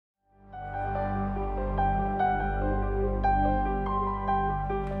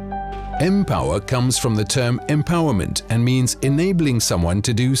emPower comes from the term empowerment and means enabling someone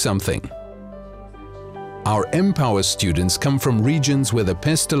to do something. Our emPower students come from regions where the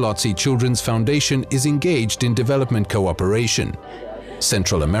Pestalozzi Children's Foundation is engaged in development cooperation: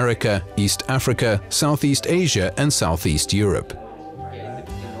 Central America, East Africa, Southeast Asia and Southeast Europe.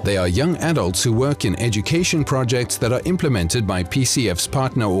 They are young adults who work in education projects that are implemented by PCF's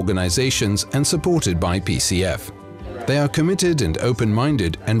partner organizations and supported by PCF. They are committed and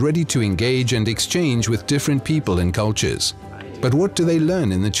open-minded and ready to engage and exchange with different people and cultures. But what do they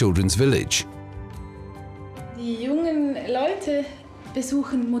learn in the children's village? Die jungen Leute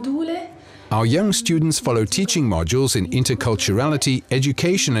besuchen Module. Our young students follow teaching modules in interculturality,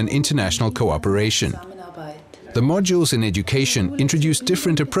 education and international cooperation. The modules in education introduce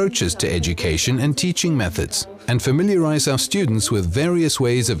different approaches to education and teaching methods and familiarize our students with various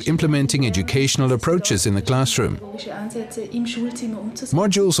ways of implementing educational approaches in the classroom.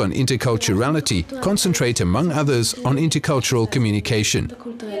 Modules on interculturality concentrate, among others, on intercultural communication.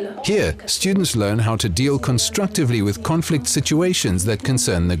 Here, students learn how to deal constructively with conflict situations that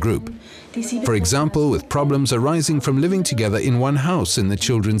concern the group. For example, with problems arising from living together in one house in the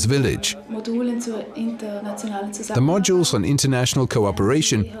children's village. The modules on international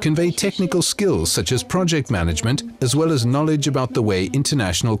cooperation convey technical skills such as project management, as well as knowledge about the way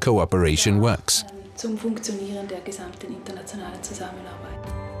international cooperation works.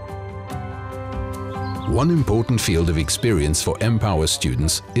 One important field of experience for emPower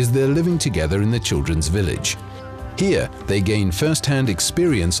students is their living together in the children's village. Here, they gain first-hand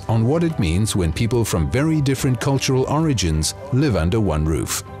experience on what it means when people from very different cultural origins live under one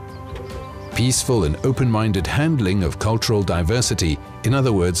roof. Peaceful and open-minded handling of cultural diversity, in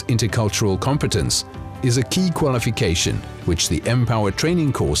other words, intercultural competence, is a key qualification which the emPower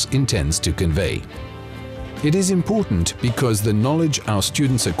training course intends to convey. It is important because the knowledge our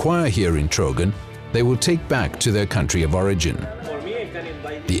students acquire here in Trogen, they will take back to their country of origin.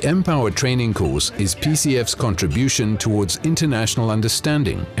 The emPower training course is PCF's contribution towards international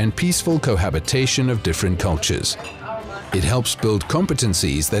understanding and peaceful cohabitation of different cultures. It helps build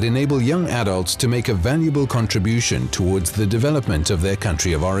competencies that enable young adults to make a valuable contribution towards the development of their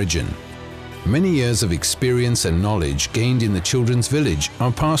country of origin. Many years of experience and knowledge gained in the children's village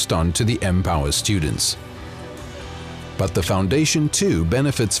are passed on to the emPower students. But the Foundation too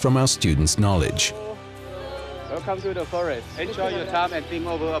benefits from our students' knowledge. Welcome to the forest. Enjoy your time and think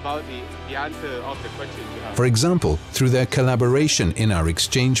over about the answer of the questions you have. For example, through their collaboration in our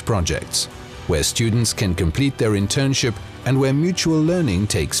exchange projects, where students can complete their internship and where mutual learning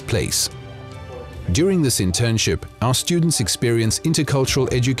takes place. During this internship, our students experience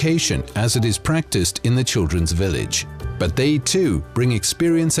intercultural education as it is practiced in the children's village. But they too bring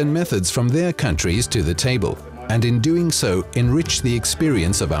experience and methods from their countries to the table, and in doing so enrich the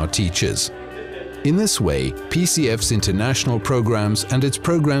experience of our teachers. In this way, PCF's international programs and its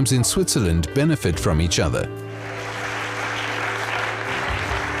programs in Switzerland benefit from each other.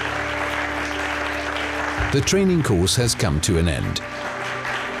 The training course has come to an end.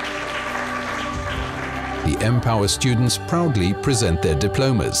 The emPower students proudly present their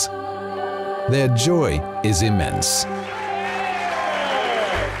diplomas. Their joy is immense.